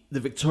the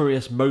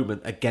victorious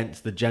moment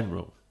against the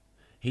general.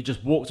 He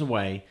just walked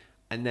away,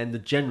 and then the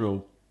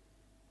general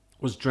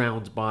was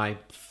drowned by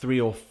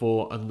 3 or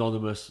 4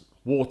 anonymous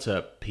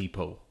water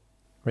people.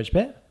 Which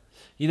bit?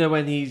 You know,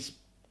 when he's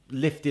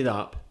lifted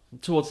up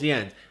towards the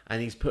end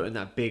and he's put in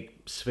that big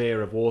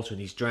sphere of water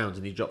and he's drowned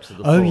and he drops to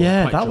the floor. Oh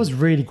yeah, that was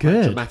really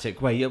good.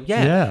 Dramatic way.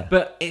 Yeah.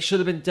 But it should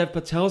have been Dev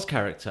Patel's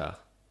character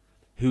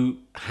who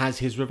has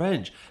his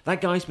revenge. That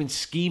guy's been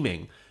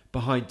scheming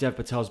behind Dev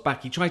Patel's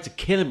back. He tried to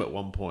kill him at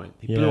one point.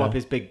 He blew up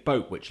his big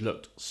boat, which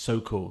looked so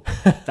cool.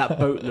 That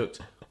boat looked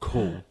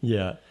cool.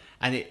 Yeah.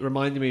 And it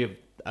reminded me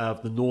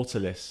of the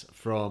Nautilus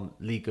from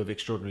League of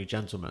Extraordinary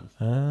Gentlemen.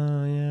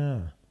 Oh, yeah.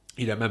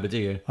 You don't remember, do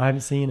you? I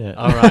haven't seen it.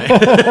 All right.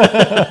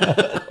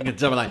 You can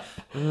tell me like,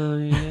 oh,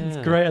 yeah. It's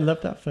great. I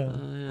love that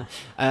film.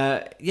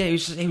 Oh, yeah.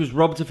 He was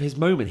robbed of his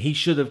moment. He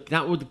should have...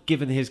 That would have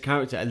given his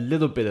character a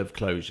little bit of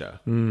closure.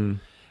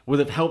 Would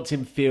have helped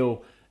him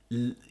feel,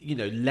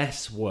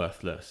 less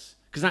worthless.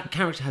 Because that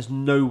character has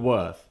no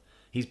worth.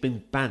 He's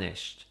been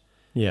banished.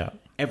 Yeah.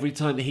 Every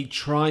time that he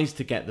tries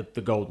to get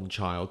the golden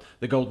child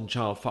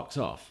fucks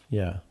off.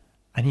 Yeah.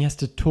 And he has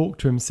to talk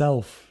to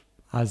himself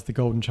as the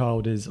golden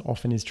child is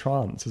off in his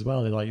trance as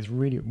well. Like, it's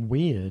really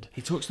weird.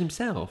 He talks to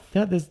himself.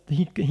 Yeah,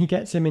 he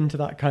gets him into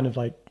that kind of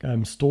like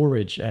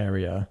storage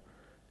area,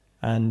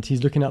 and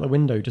he's looking out the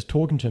window just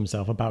talking to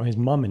himself about his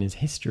mum and his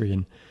history.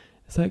 And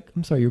it's like,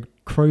 I'm sorry, you're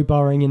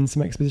crowbarring in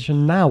some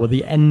exposition now at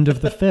the end of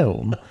the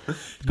film.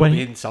 When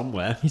in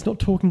somewhere. He's not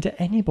talking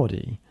to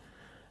anybody.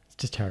 It's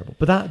just terrible.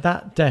 But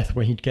that death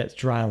where he gets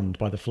drowned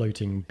by the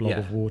floating blob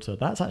of water,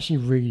 that's actually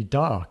really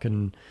dark,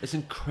 and it's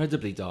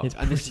incredibly dark. It's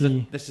and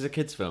this is a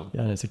kids' film.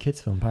 Yeah, and it's a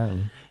kids' film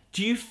apparently.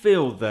 Do you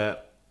feel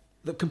that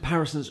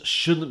comparisons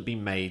shouldn't be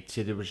made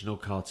to the original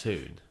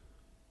cartoon?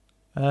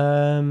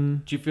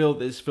 Do you feel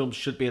that this film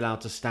should be allowed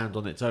to stand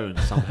on its own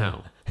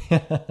somehow?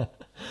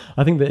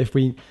 I think that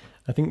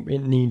I think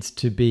it needs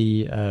to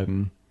be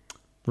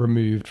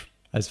removed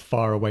as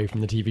far away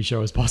from the TV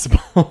show as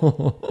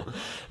possible.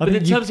 But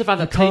in terms of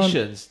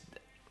adaptations,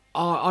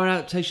 are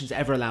adaptations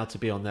ever allowed to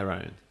be on their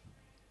own?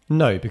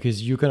 No,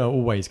 because you're going to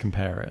always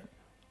compare it,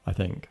 I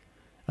think.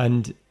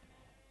 And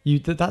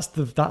that's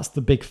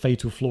the big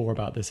fatal flaw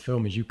about this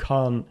film, is you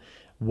can't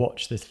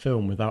watch this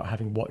film without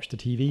having watched the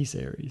TV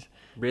series.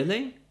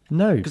 Really?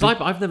 No. Because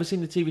I've never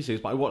seen the TV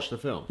series, but I watched the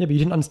film. Yeah, but you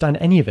didn't understand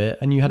any of it,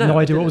 and you had no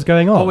idea what was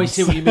going on. Oh, I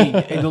see what you mean.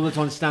 In order to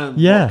understand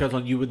what goes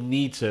on, you would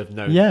need to have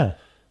known. Yeah.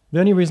 The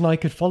only reason I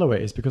could follow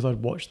it is because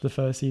I'd watched the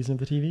first season of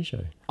the TV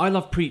show. I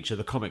love Preacher,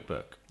 the comic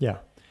book. Yeah.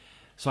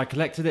 So I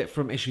collected it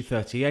from issue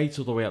 38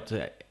 all the way up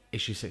to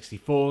issue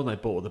 64, and I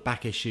bought all the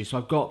back issues. So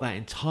I've got that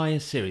entire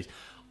series.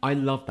 I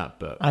love that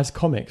book. As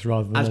comics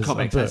rather than as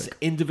comics, a book. as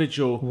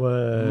individual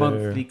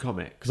monthly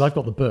comics. Because I've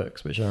got the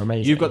books, which are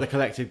amazing. You've got the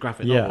collected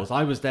graphic novels.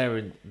 I was there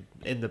in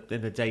the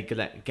day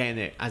getting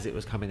it as it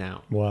was coming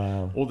out.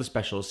 Wow. All the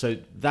specials. So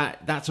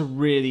that's a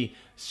really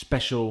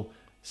special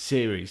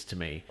series to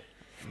me.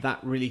 That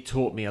really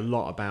taught me a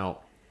lot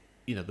about,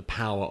 the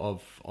power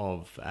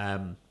of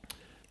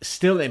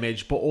still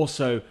image, but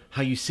also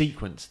how you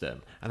sequence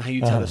them and how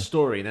you tell a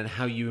story, and then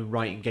how you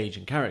write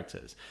engaging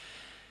characters.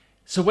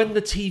 So when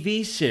the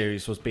TV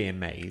series was being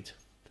made,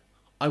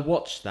 I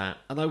watched that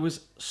and I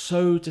was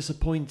so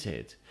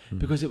disappointed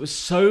because it was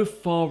so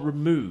far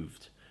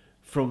removed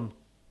from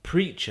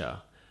Preacher.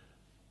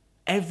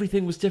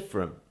 Everything was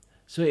different.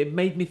 So it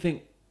made me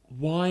think,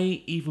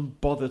 why even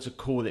bother to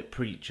call it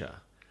Preacher?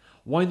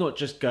 Why not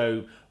just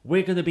go,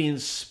 we're going to be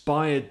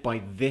inspired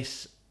by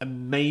this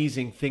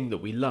amazing thing that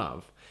we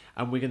love,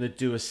 and we're going to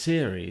do a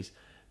series,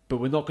 but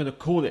we're not going to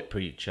call it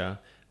Preacher.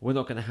 We're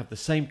not going to have the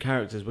same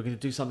characters. We're going to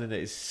do something that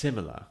is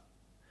similar.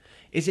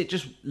 Is it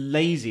just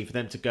lazy for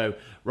them to go,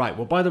 right,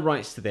 we'll buy the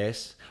rights to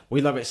this.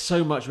 We love it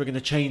so much, we're going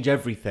to change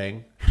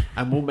everything,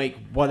 and we'll make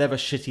whatever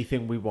shitty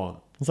thing we want.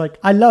 It's like,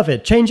 I love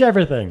it. Change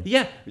everything.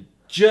 Yeah,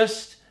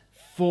 just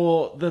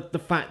for the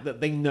fact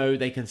that they know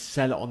they can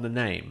sell it on the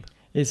name.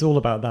 It's all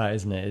about that,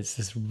 isn't it? It's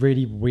this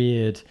really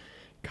weird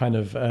kind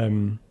of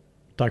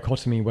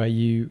dichotomy where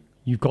you've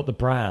got the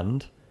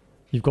brand,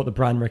 you've got the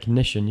brand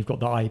recognition, you've got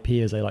the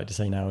IP, as they like to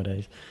say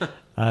nowadays.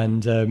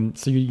 And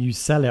so you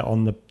sell it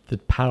on the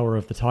power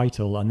of the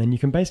title, and then you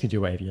can basically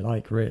do whatever you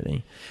like,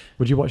 really.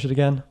 Would you watch it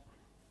again?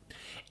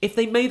 If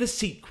they made a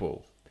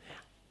sequel,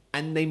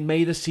 and they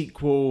made a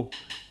sequel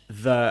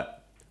that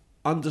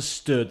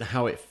understood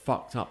how it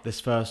fucked up this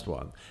first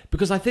one,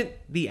 because I think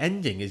the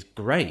ending is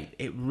great.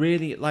 It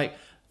really, like,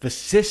 the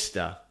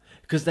sister,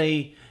 because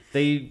they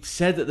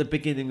said at the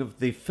beginning of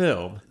the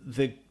film,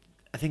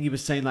 I think he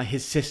was saying, like,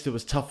 his sister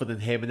was tougher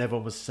than him, and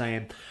everyone was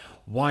saying,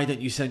 why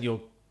don't you send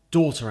your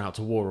daughter out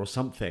to war or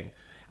something?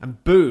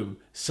 And boom,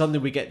 suddenly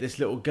we get this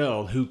little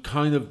girl who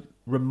kind of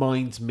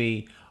reminds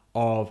me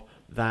of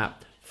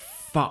that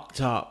fucked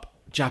up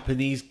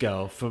Japanese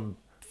girl from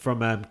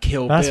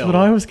Kill Bill. That's what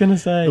I was going to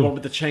say. The one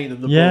with the chain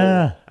and the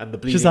ball and the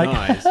bleeding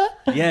eyes.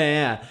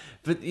 Yeah.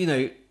 But,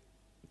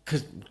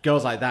 because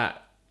girls like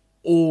that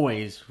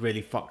always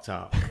really fucked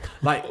up.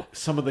 Like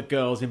some of the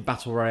girls in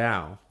Battle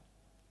Royale.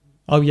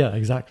 Oh, yeah,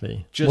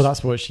 exactly. Just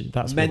that's where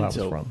that was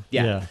from.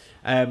 Yeah.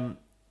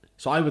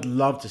 So I would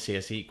love to see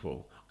a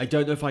sequel. I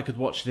don't know if I could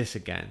watch this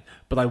again,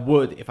 but I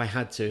would if I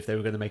had to, if they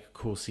were going to make a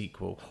cool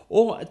sequel.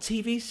 Or a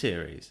TV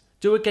series.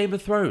 Do a Game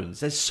of Thrones.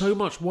 There's so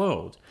much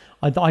world.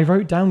 I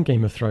wrote down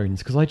Game of Thrones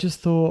because I just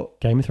thought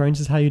Game of Thrones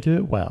is how you do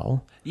it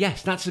well.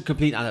 Yes, that's a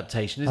complete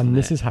adaptation, isn't it? And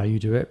this is how you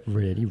do it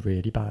really,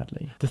 really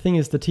badly. The thing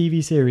is, the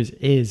TV series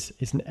is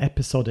an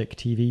episodic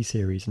TV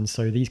series, and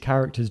so these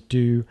characters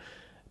do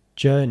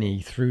journey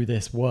through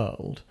this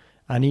world,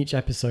 and each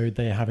episode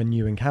they have a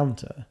new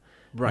encounter.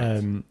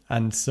 Right.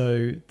 And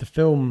so the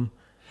film...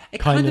 It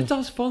kind of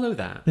does follow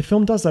that. The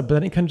film does that, but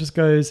then it kind of just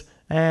goes,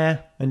 and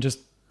just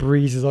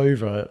breezes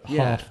over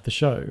half the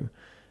show.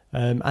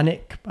 And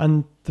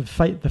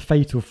the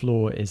fatal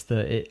flaw is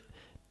that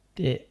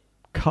it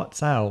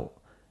cuts out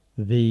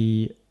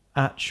the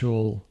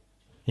actual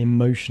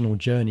emotional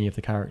journey of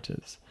the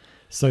characters.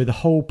 So the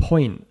whole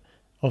point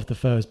of the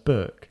first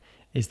book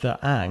is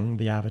that Aang,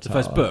 the Avatar...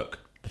 The first book?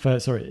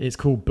 It's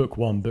called Book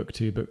 1, Book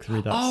 2, Book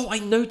 3. I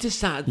noticed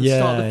that at the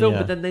start of the film,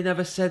 but then they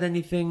never said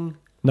anything...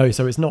 No,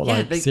 so it's not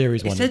like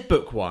series 1. It said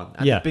Book 1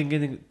 at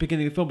the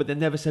beginning of the film, but they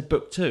never said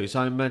Book 2. So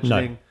I'm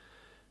imagining... No.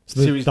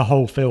 So the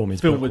whole film is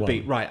Book 1. Film would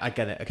be... Right, I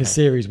get it. Okay. Because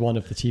series 1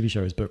 of the TV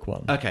show is Book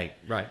 1. Okay,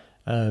 right.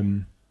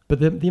 But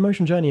the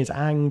emotional journey is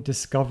Aang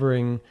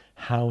discovering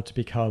how to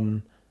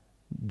become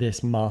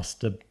this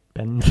master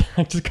bender.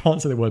 I just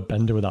can't say the word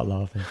bender without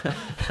laughing.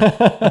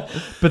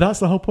 But that's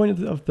the whole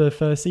point of the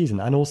first season.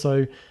 And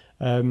also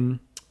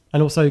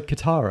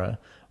Katara,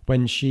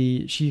 when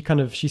she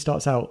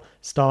starts out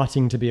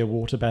starting to be a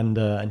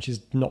waterbender, and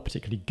she's not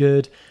particularly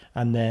good,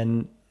 and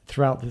then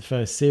throughout the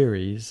first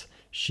series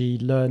she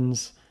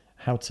learns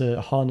how to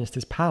harness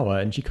this power,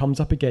 and she comes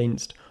up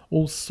against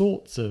all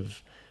sorts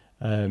of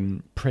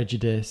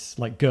prejudice,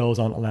 like girls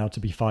aren't allowed to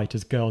be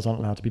fighters, girls aren't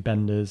allowed to be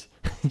benders.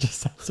 It just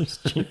sounds so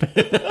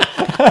stupid.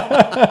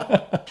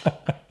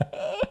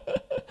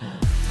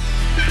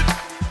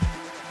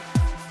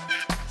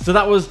 So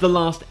that was The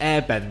Last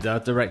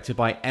Airbender, directed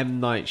by M.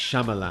 Night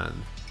Shyamalan.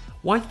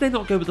 Why did they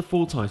not go with the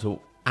full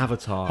title,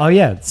 Avatar? Oh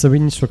yeah, so we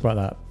need to talk about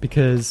that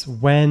because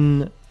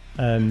when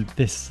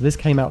this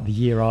came out the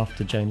year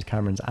after James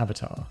Cameron's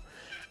Avatar,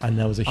 and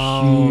there was a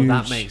huge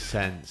that makes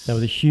sense. There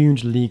was a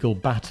huge legal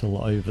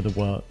battle over the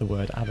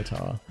word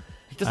Avatar.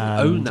 He doesn't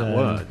own that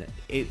word.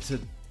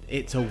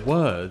 It's a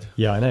word.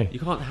 Yeah, I know. You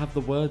can't have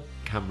the word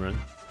Cameron.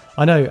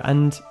 I know,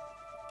 and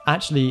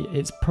actually,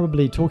 it's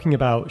probably talking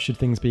about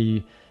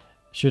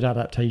should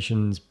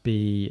adaptations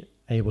be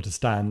able to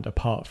stand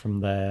apart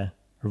from their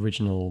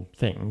original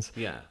things.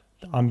 Yeah.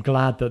 I'm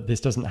glad that this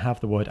doesn't have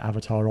the word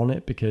Avatar on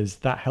it because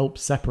that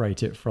helps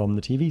separate it from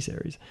the TV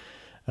series.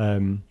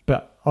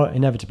 But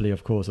inevitably,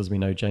 of course, as we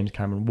know, James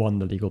Cameron won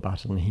the legal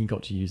battle and he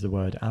got to use the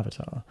word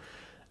Avatar.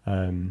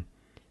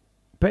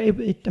 But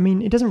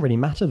it doesn't really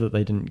matter that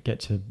they didn't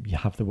get to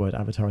have the word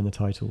Avatar in the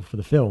title for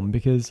the film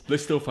because They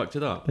still fucked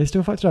it up.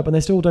 and they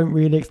still don't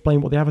really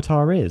explain what the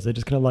Avatar is. They're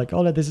just kind of like,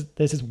 oh, there's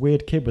this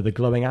weird kid with a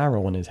glowing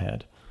arrow on his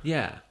head.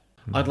 Yeah.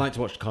 I'd like to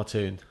watch the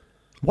cartoon.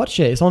 Watch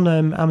it. It's on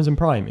Amazon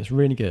Prime. It's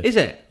really good. Is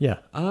it? Yeah,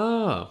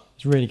 Oh.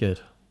 it's really good.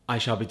 I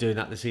shall be doing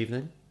that this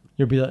evening.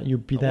 You'll be there.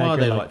 What are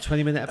they, like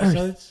 20-minute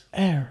episodes?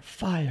 Air,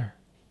 fire.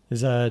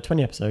 There's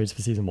 20 episodes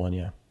for season 1.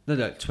 Yeah. No,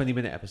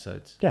 20-minute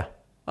episodes. Yeah.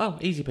 Oh,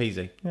 easy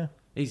peasy. Yeah.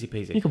 Easy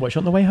peasy. You can watch it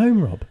on the way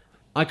home, Rob.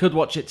 I could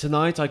watch it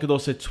tonight. I could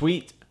also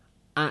tweet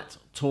at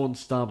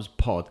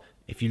TornStubsPod.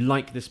 If you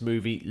like this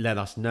movie, let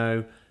us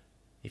know.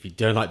 If you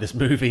don't like this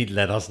movie,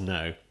 let us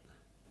know.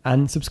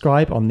 And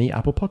subscribe on the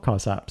Apple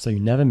Podcasts app so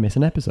you never miss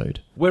an episode.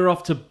 We're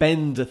off to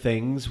bend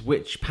things.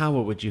 Which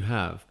power would you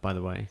have, by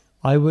the way?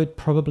 I would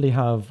probably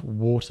have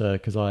water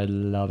because I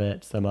love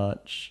it so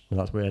much. Well,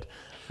 that's weird.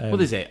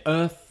 What is it?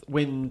 Earth,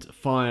 wind,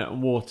 fire,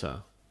 and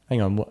water?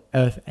 Hang on. What?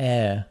 Earth,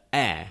 air.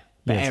 Air.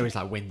 But Yes. air is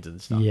like wind and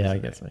stuff. Yeah, I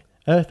isn't guess it?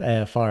 so. Earth,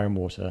 air, fire, and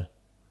water.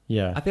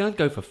 Yeah. I think I'd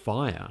go for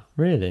fire.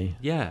 Really?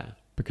 Yeah.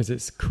 Because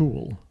it's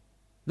cool.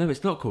 No,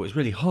 it's not cool. It's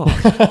really hot.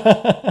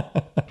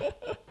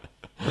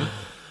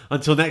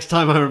 Until next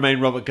time, I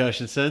remain Robert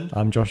Gershenson.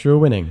 I'm Joshua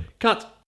Winning. Cut.